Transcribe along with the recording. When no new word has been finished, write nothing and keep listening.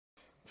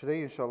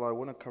Today, inshallah, I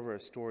want to cover a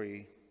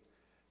story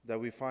that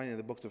we find in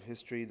the books of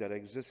history that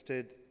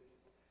existed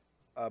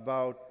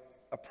about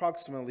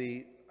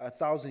approximately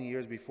 1,000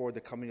 years before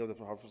the coming of the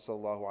Prophet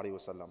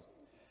ﷺ.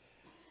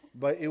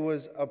 But it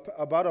was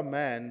about a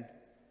man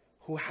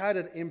who had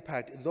an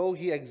impact. Though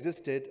he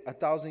existed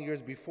 1,000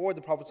 years before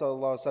the Prophet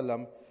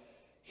ﷺ,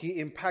 he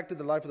impacted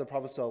the life of the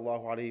Prophet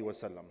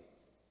ﷺ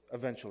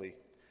eventually.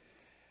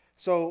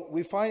 So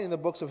we find in the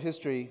books of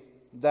history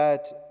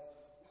that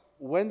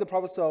when the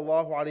Prophet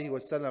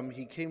ﷺ,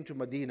 he came to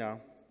Medina,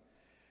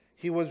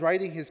 he was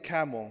riding his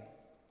camel.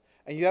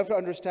 And you have to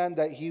understand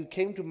that he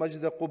came to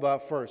Masjid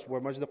al-Quba first, where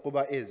Masjid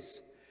al-Quba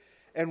is.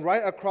 And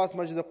right across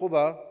Masjid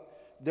al-Quba,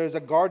 there's a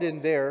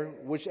garden there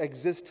which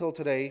exists till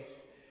today.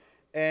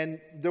 And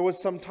there was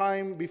some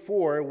time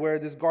before where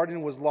this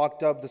garden was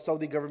locked up. The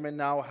Saudi government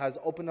now has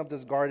opened up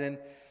this garden.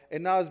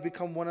 And now it's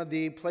become one of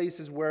the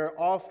places where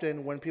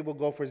often when people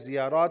go for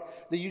ziyarat,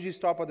 they usually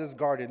stop at this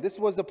garden. This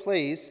was the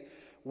place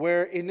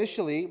where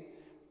initially,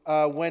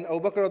 when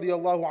Abu Bakr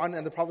radiallahu anhu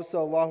and the Prophet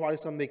sallallahu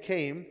alaihi wasallam, they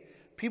came,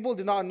 people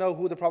did not know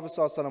who the Prophet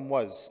sallallahu alaihi wasallam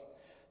was.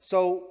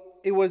 So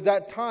it was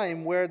that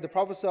time where the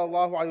Prophet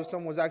sallallahu alaihi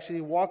wasallam was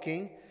actually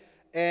walking,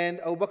 and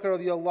Abu Bakr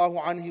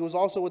radiallahu anhu, he was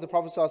also with the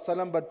Prophet sallallahu alaihi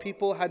wasallam, but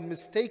people had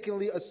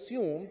mistakenly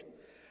assumed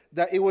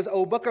that it was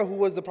Abu Bakr who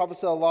was the Prophet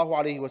sallallahu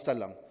alaihi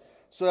wasallam.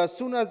 So as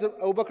soon as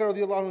Abu Bakr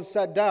radiallahu anhu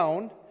sat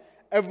down,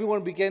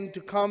 everyone began to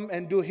come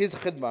and do his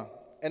khidmah,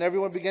 and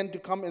everyone began to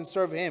come and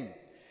serve him.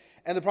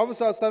 And the Prophet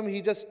ﷺ, he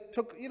just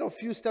took a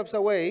few steps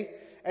away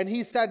and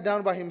he sat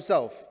down by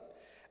himself.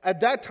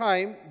 At that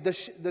time,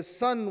 the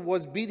sun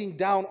was beating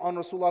down on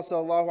Rasulullah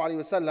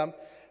ﷺ.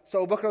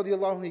 So Abu Bakr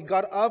radiallahu anhu, he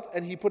got up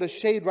and he put a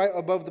shade right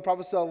above the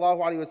Prophet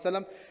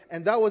ﷺ.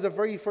 And that was the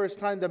very first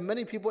time that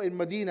many people in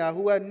Medina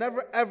who had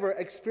never ever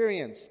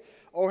experienced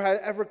or had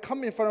ever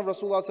come in front of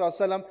Rasulullah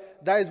ﷺ,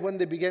 that is when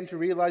they began to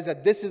realize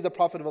that this is the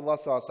Prophet of Allah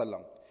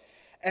ﷺ.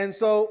 And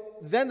so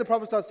then the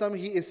Prophet ﷺ,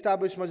 he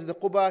established Masjid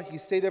al-Quba, he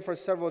stayed there for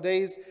several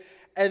days,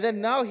 and then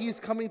now he's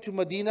coming to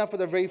Medina for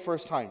the very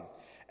first time.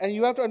 And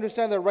you have to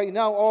understand that right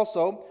now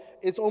also,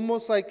 it's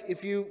almost like,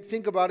 if you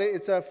think about it,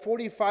 it's a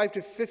 45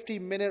 to 50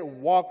 minute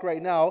walk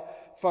right now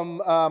from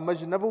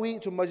Masjid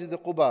Nabawi to Masjid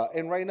al-Quba.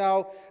 And right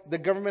now, the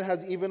government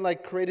has even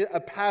created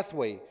a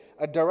pathway,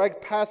 a direct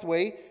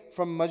pathway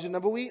from Masjid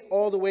Nabawi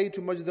all the way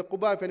to Masjid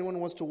al-Quba. If anyone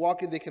wants to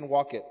walk it, they can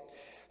walk it.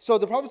 So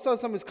the Prophet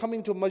ﷺ is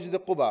coming to Masjid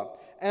al-Quba,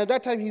 and at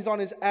that time he's on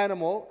his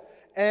animal,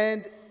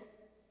 and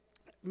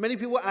many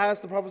people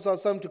ask the Prophet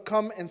ﷺ to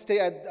come and stay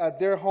at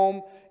their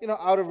home,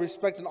 out of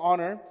respect and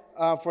honor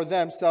for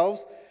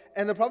themselves.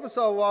 And the Prophet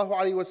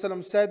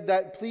ﷺ said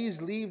that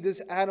please leave this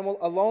animal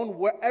alone.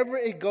 Wherever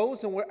it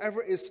goes and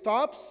wherever it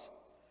stops,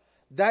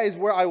 that is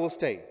where I will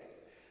stay.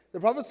 The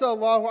Prophet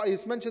ﷺ,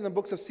 it's mentioned in the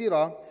books of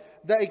Sirah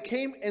that it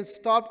came and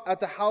stopped at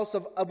the house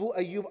of Abu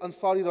Ayyub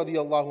Ansari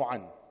radiallahu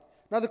anhu.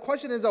 Now the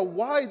question is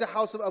why the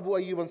house of Abu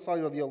Ayyub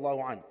Ansari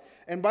radiallahu anhu?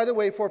 And by the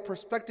way, for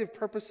perspective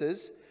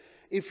purposes,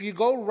 if you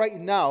go right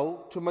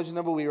now to Masjid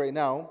Nabawi right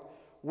now,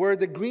 where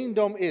the green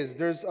dome is,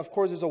 there's a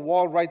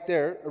wall right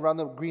there around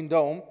the green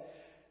dome.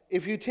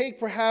 If you take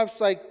perhaps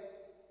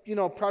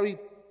probably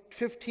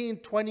 15,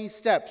 20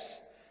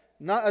 steps,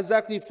 not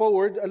exactly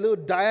forward, a little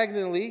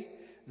diagonally,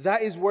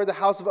 that is where the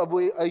house of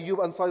Abu Ayyub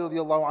Ansari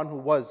radiallahu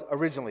anhu was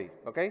originally,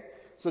 okay?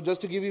 So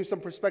just to give you some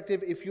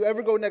perspective, if you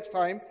ever go next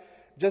time,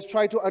 just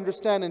try to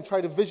understand and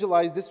try to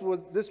visualize this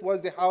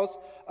was the house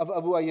of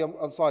Abu Ayyub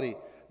Ansari.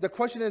 The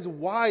question is,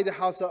 why the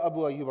house of Abu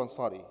Ayyub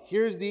Ansari?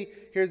 Here's the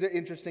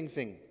interesting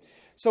thing.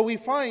 So we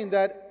find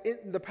that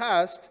in the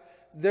past,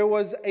 there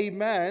was a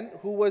man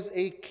who was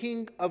a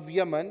king of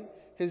Yemen.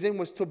 His name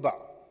was Tubba.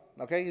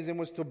 Okay, his name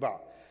was Tubba.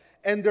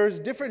 And there's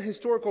different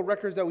historical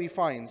records that we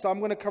find. So I'm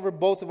going to cover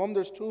both of them.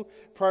 There's two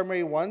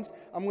primary ones.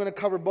 I'm going to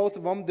cover both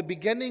of them. The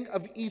beginning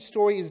of each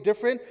story is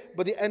different,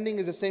 but the ending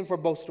is the same for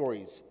both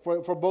stories,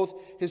 for both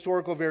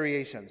historical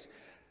variations.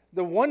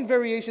 The one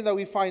variation that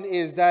we find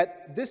is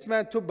that this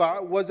man,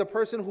 Tubba, was a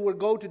person who would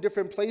go to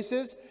different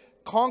places,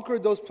 conquer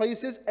those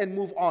places, and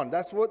move on.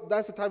 That's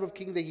the type of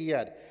king that he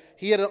had.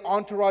 He had an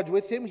entourage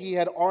with him. He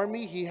had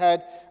army. He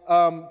had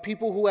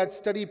people who had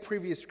studied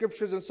previous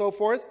scriptures and so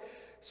forth.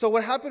 So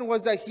what happened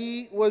was that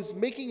he was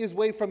making his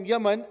way from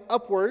Yemen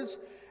upwards,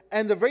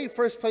 and the very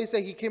first place that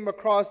he came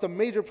across, the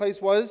major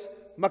place, was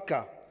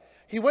Mecca.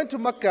 He went to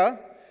Mecca,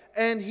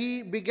 and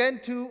he began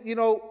to,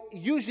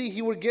 usually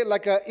he would get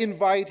an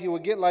invite, he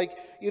would get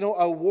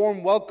a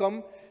warm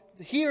welcome.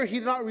 Here he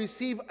did not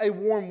receive a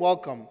warm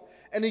welcome.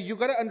 And you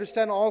got to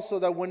understand also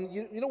that when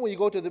you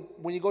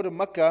go to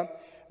Mecca,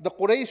 the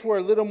Quraysh were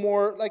a little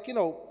more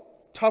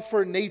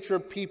tougher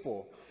natured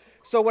people.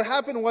 So what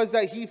happened was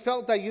that he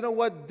felt that,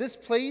 this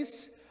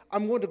place,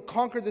 I'm going to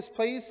conquer this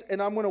place and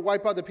I'm going to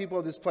wipe out the people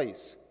of this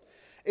place.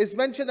 It's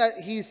mentioned that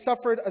he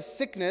suffered a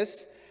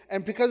sickness,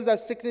 and because of that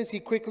sickness, he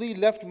quickly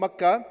left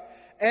Mecca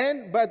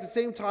But at the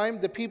same time,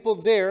 the people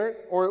there,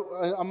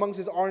 or amongst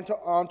his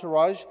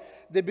entourage,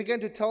 they began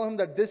to tell him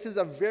that this is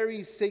a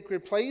very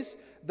sacred place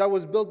that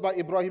was built by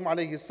Ibrahim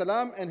alayhi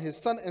salam and his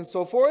son and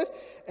so forth.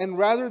 And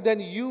rather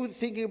than you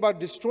thinking about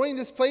destroying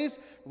this place,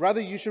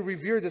 rather you should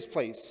revere this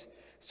place.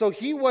 So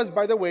he was,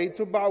 by the way,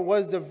 Tubba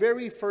was the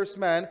very first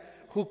man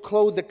who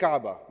clothed the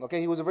Kaaba. Okay,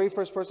 he was the very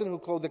first person who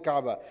clothed the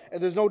Kaaba.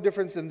 And there's no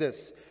difference in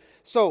this.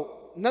 So,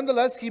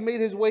 nonetheless, he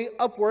made his way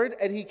upward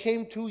and he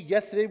came to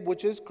Yathrib,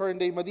 which is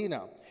current-day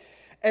Medina.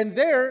 And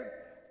there,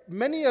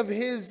 many of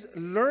his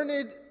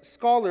learned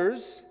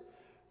scholars,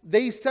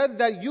 they said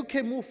that you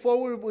can move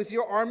forward with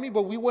your army,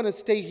 but we want to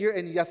stay here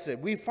in Yathrib.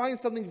 We find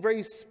something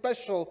very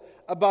special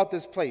about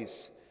this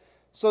place.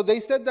 So they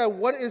said that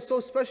what is so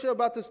special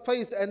about this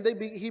place? And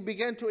he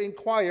began to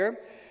inquire.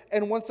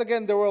 And once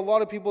again, there were a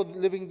lot of people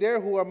living there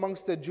who were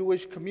amongst the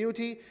Jewish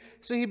community.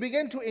 So he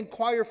began to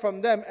inquire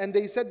from them. And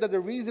they said that the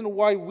reason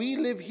why we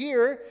live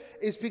here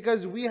is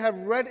because we have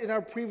read in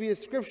our previous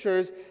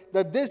scriptures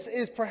that this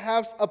is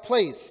perhaps a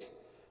place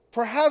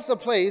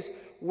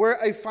where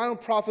a final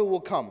prophet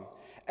will come.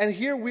 And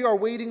here we are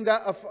waiting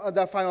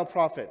that final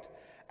prophet.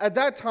 At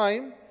that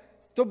time,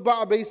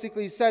 Tubba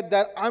basically said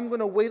that I'm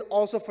going to wait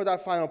also for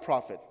that final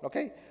prophet.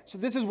 Okay? So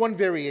this is one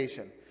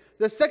variation.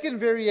 The second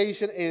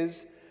variation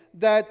is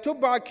that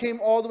Tubba came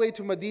all the way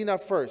to Medina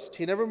first.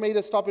 He never made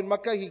a stop in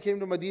Mecca. He came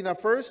to Medina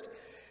first.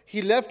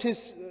 He left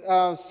his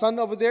son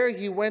over there.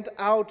 He went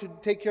out to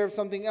take care of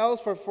something else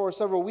for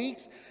several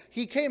weeks.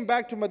 He came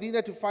back to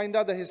Medina to find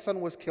out that his son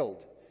was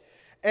killed.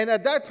 And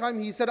at that time,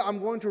 he said, I'm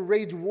going to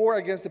wage war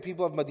against the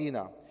people of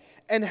Medina.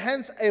 And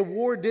hence, a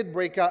war did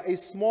break out. A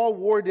small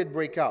war did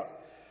break out.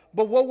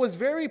 But what was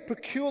very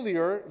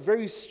peculiar,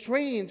 very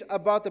strange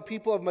about the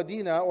people of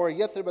Medina, or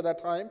Yathrib at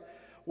that time,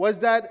 was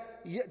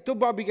that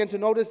Tubba began to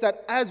notice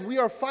that as we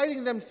are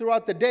fighting them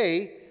throughout the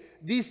day,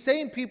 these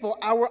same people,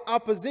 our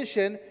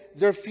opposition,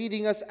 they're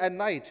feeding us at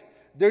night.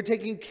 They're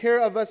taking care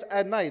of us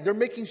at night. They're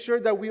making sure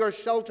that we are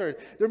sheltered.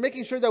 They're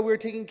making sure that we're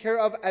taken care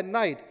of at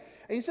night.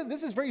 And he said,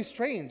 this is very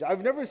strange.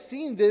 I've never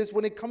seen this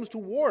when it comes to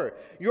war.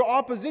 Your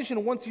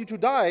opposition wants you to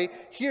die.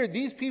 Here,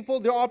 these people,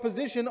 their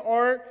opposition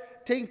are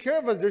taking care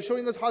of us. They're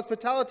showing us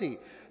hospitality.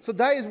 So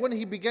that is when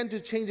he began to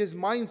change his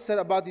mindset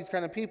about these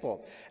kind of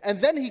people.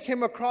 And then he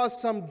came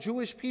across some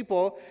Jewish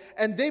people,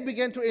 and they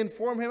began to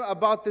inform him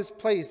about this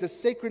place, the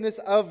sacredness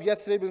of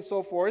Yathrib and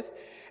so forth.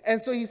 And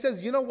so he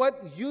says, you know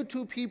what? You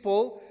two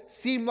people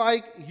seem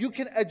like you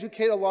can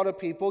educate a lot of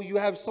people. You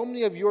have so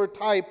many of your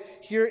type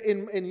here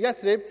in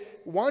Yathrib.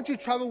 Why don't you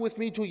travel with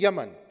me to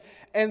Yemen?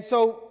 And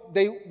so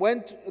they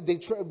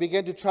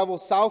began to travel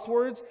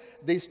southwards.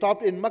 They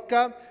stopped in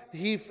Mecca.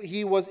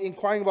 He was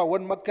inquiring about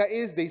what Mecca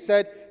is. They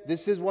said,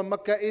 this is what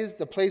Mecca is,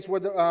 the place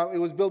where it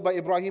was built by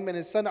Ibrahim and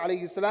his son,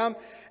 alayhi salam.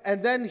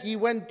 And then he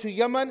went to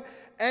Yemen.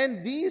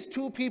 And these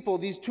two people,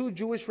 these two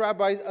Jewish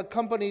rabbis,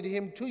 accompanied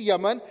him to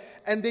Yemen.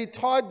 And they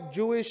taught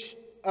Jewish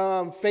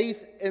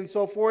faith and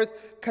so forth,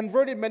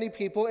 converted many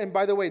people. And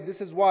by the way, this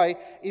is why,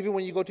 even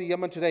when you go to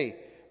Yemen today,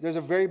 there's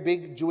a very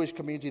big Jewish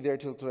community there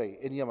till today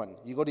in Yemen.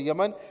 You go to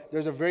Yemen,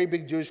 there's a very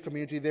big Jewish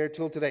community there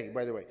till today,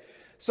 by the way.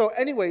 So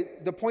anyway,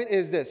 the point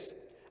is this.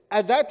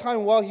 At that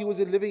time, while he was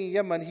living in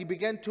Yemen, he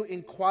began to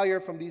inquire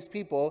from these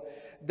people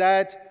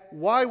that,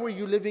 why were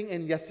you living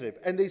in Yathrib?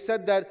 And they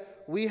said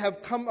that we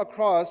have come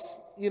across,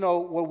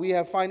 what we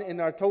have found in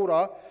our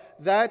Torah,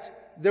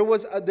 that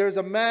there's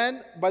a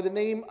man by the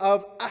name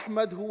of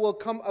Ahmad who will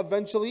come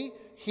eventually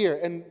here.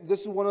 And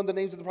this is one of the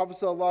names of the Prophet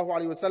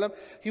ﷺ.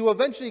 He will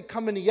eventually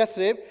come in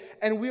Yathrib,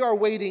 and we are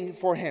waiting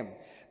for him.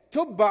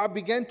 Tubba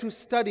began to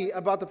study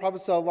about the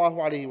Prophet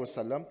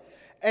ﷺ,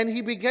 and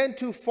he began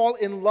to fall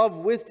in love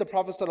with the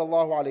Prophet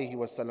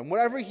ﷺ.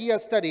 Whatever he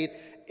has studied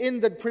in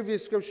the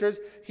previous scriptures,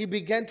 he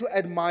began to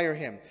admire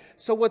him.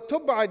 So what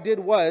Tubba did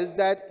was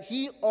that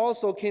he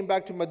also came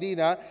back to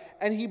Medina,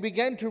 and he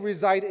began to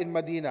reside in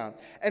Medina.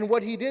 And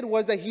what he did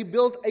was that he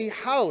built a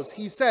house.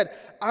 He said,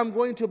 I'm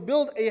going to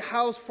build a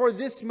house for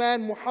this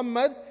man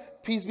Muhammad,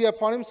 peace be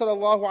upon him,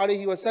 sallallahu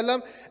alaihi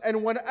wasallam,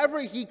 and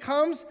whenever he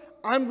comes,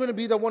 I'm going to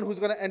be the one who's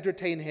going to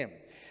entertain him.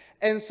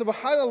 And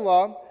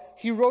subhanAllah,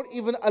 he wrote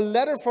even a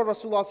letter for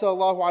Rasulullah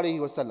sallallahu alaihi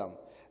wasallam,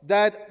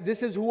 that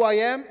this is who I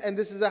am, and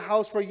this is a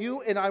house for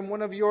you, and I'm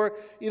one of your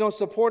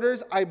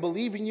supporters. I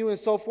believe in you and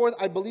so forth.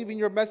 I believe in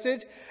your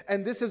message.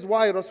 And this is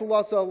why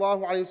Rasulullah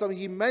sallallahu alaihi wasallam,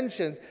 he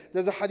mentions,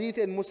 there's a hadith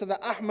in Musnad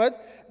Ahmad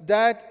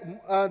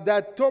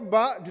that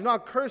Tubba, do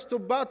not curse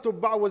Tubba.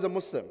 Tubba was a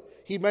Muslim.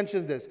 He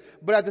mentions this.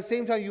 But at the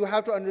same time, you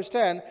have to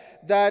understand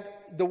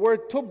that the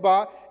word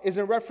Tubba is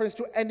in reference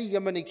to any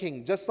Yemeni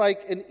king. Just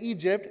like in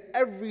Egypt,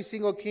 every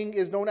single king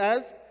is known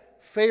as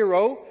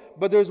Pharaoh,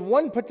 but there's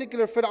one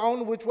particular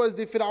Fir'aun, which was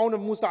the Fir'aun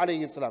of Musa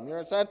alayhi salam. You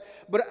understand?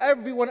 But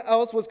everyone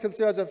else was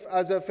considered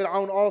as a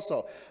Fir'aun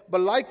also. But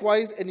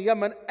likewise, in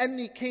Yemen,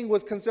 any king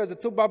was considered as a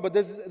Tubba, but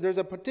there's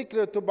a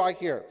particular Tubba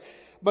here.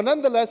 But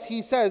nonetheless,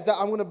 he says that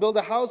I'm going to build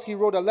a house. He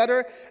wrote a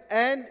letter,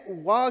 and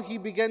while he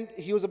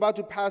was about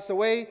to pass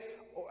away,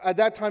 at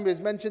that time it is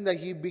mentioned that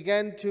he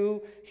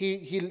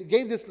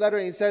gave this letter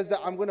and he says that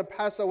I'm going to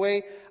pass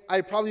away.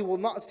 I probably will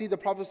not see the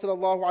Prophet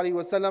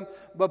ﷺ,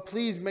 but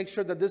please make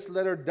sure that this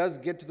letter does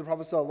get to the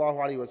Prophet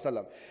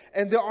ﷺ.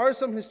 And there are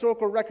some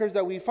historical records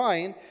that we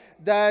find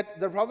that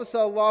the Prophet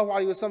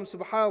ﷺ,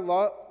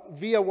 subhanAllah,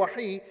 via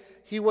wahi,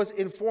 he was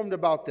informed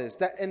about this.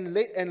 And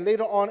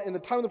later on, in the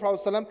time of the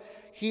Prophet ﷺ,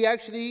 he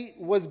actually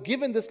was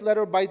given this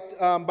letter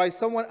by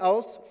someone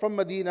else from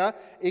Medina.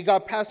 It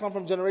got passed on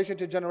from generation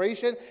to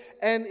generation,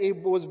 and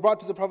it was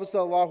brought to the Prophet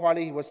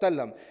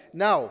ﷺ.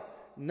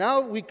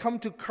 Now we come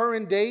to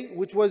current day,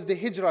 which was the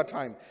Hijrah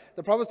time.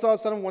 The Prophet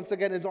ﷺ once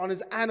again is on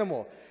his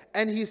animal,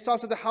 and he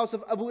stops at the house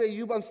of Abu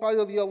Ayyub Ansari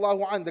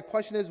radiallahu anh. The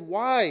question is,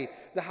 why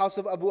the house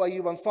of Abu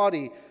Ayyub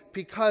Ansari?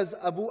 Because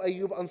Abu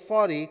Ayyub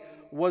Ansari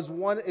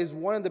is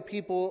one of the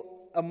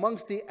people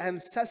amongst the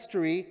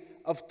ancestry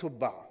of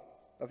Tubba.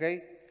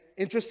 Okay?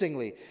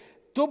 Interestingly,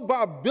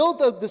 Tubba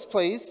built this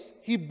place.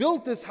 He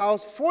built this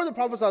house for the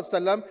Prophet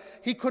ﷺ.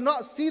 He could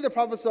not see the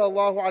Prophet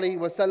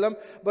ﷺ,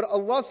 but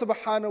Allah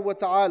subhanahu wa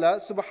ta'ala,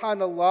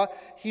 subhanallah,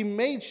 He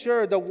made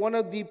sure that one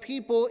of the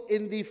people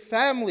in the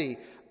family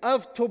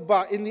of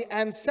Tubba, in the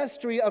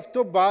ancestry of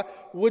Tubba,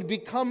 would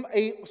become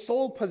a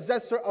sole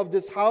possessor of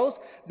this house.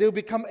 They would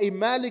become a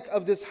malik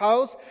of this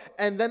house,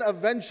 and then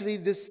eventually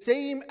this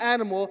same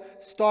animal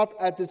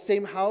stopped at the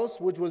same house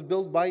which was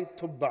built by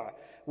Tubba,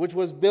 which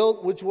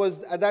was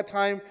at that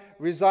time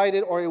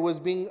resided, or it was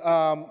being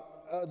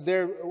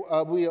there.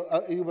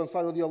 Ayyub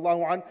Ansari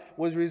radiallahu anh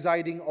was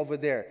residing over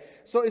there.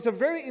 So it's a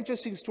very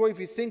interesting story if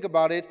you think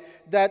about it,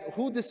 that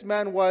who this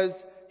man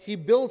was. He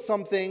built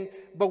something,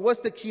 but what's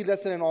the key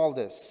lesson in all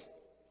this?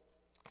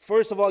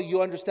 First of all,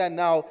 you understand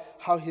now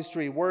how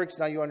history works.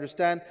 Now you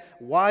understand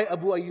why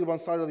Abu Ayyub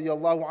Ansari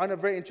radiallahu anh. A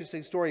very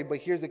interesting story, but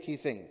here's the key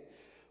thing.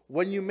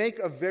 When you make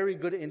a very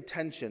good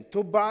intention,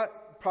 Tubba,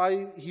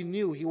 probably he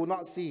knew he will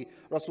not see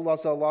Rasulullah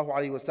sallallahu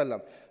alaihi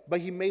wasallam,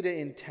 but he made an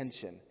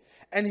intention.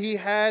 And he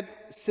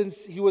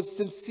was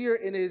sincere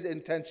in his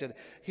intention.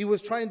 He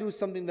was trying to do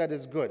something that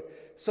is good.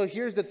 So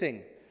here's the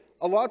thing.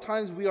 A lot of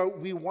times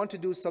we want to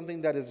do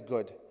something that is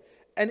good,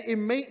 and it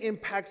may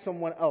impact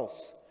someone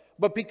else.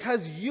 But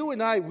because you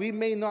and we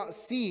may not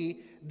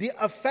see the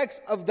effects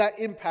of that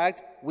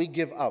impact, we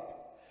give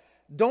up.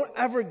 Don't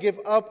ever give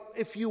up.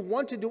 If you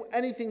want to do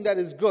anything that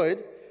is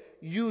good,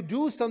 you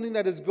do something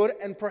that is good,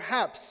 and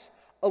perhaps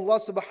Allah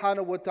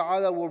subhanahu wa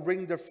ta'ala will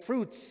bring the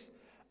fruits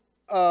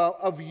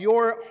of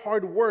your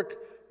hard work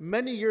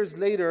many years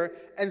later,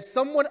 and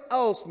someone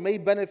else may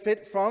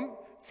benefit from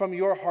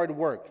your hard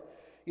work.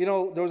 You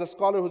know, there was a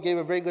scholar who gave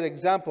a very good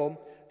example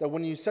that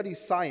when you study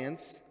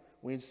science,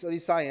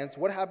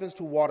 what happens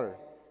to water?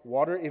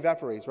 Water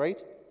evaporates, right?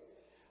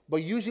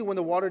 But usually when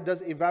the water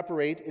does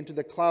evaporate into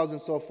the clouds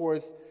and so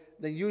forth,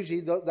 then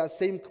usually that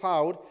same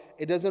cloud,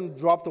 it doesn't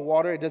drop the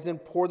water, it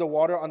doesn't pour the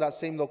water on that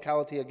same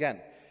locality again.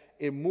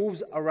 It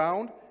moves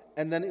around,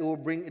 and then it will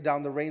bring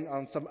down the rain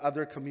on some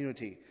other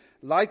community.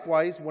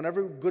 Likewise,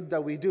 whenever good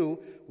that we do,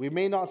 we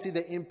may not see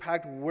the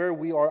impact where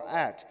we are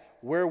at,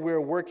 where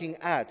we're working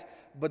at,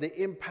 but the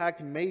impact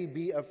may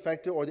be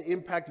affected, or the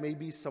impact may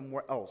be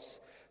somewhere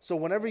else. So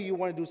whenever you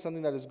want to do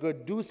something that is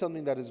good, do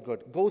something that is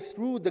good. Go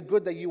through the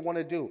good that you want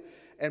to do.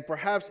 And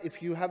perhaps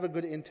if you have a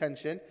good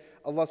intention,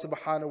 Allah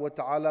subhanahu wa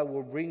ta'ala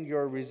will bring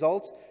your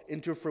results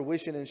into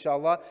fruition,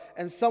 inshallah,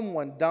 and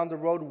someone down the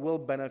road will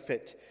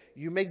benefit.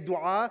 You make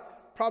dua,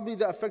 probably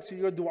the effects of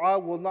your dua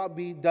will not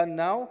be done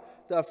now.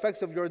 The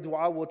effects of your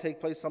dua will take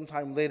place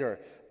sometime later.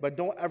 But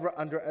don't ever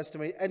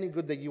underestimate any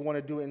good that you want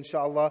to do,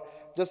 inshallah.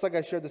 Just like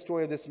I shared the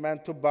story of this man,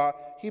 Tubba.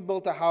 He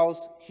built a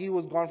house. He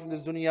was gone from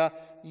this dunya.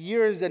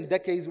 Years and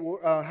decades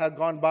had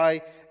gone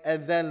by.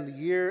 And then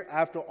year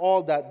after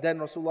all that, then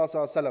Rasulullah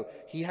sallallahu alaihi wasallam,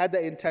 he had the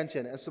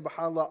intention. And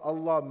subhanAllah,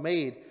 Allah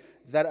made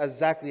that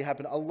exactly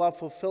happen. Allah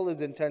fulfilled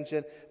His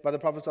intention by the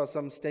Prophet sallallahu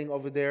alaihi wasallam staying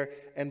over there.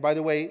 And by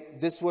the way,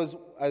 this was,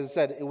 as I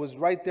said, it was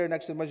right there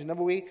next to the Masjid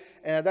Nabawi.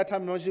 And at that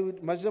time, Masjid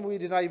Nabawi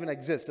did not even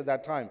exist at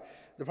that time.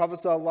 The Prophet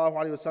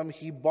ﷺ,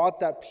 he bought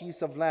that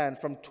piece of land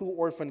from 2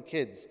 orphan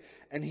kids,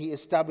 and he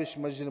established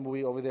Masjid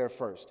Nabawi over there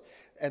first.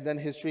 And then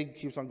history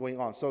keeps on going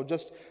on. So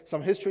just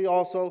some history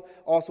also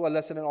a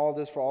lesson in all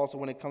this for also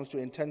when it comes to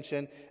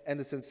intention and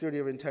the sincerity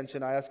of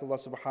intention. I ask Allah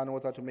subhanahu wa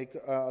ta'ala to make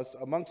us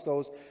amongst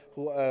those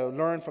who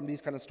learn from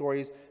these kind of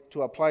stories,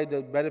 to apply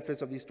the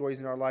benefits of these stories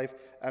in our life.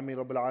 Ameen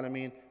Rabbil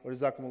Alameen. Wa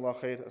jazakumullah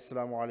khair.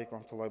 Assalamu alaikum wa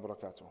rahmatullahi wa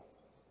barakatuh.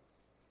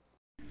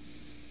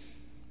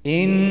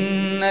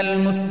 إن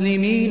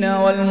المسلمين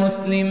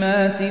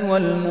والمسلمات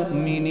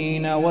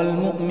والمؤمنين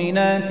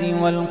والمؤمنات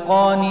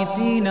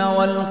والقانتين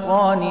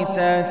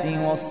والقانتات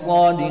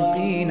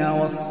والصادقين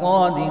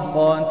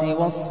والصادقات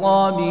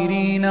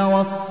والصابرين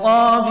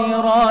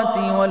والصابرات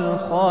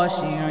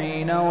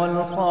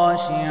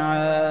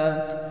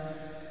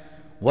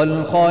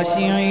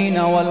والخاشعين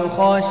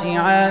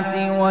والخاشعات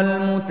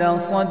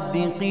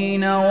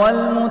والمتصدقين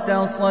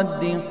والمتصدقات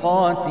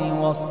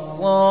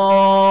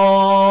والصائمين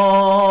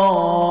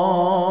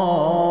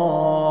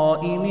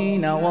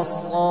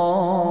والصائمات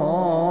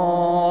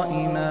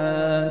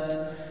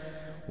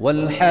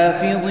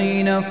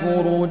والحافظين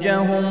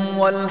فروجهم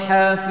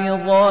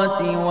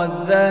والحافظات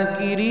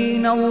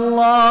والذاكرين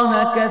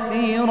الله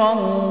كثيرا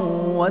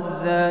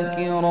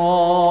والذاكرات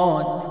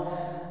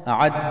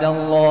أعد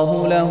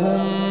الله لهم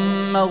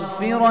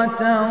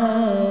مغفرة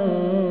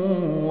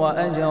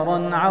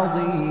وأجرا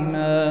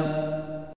عظيما.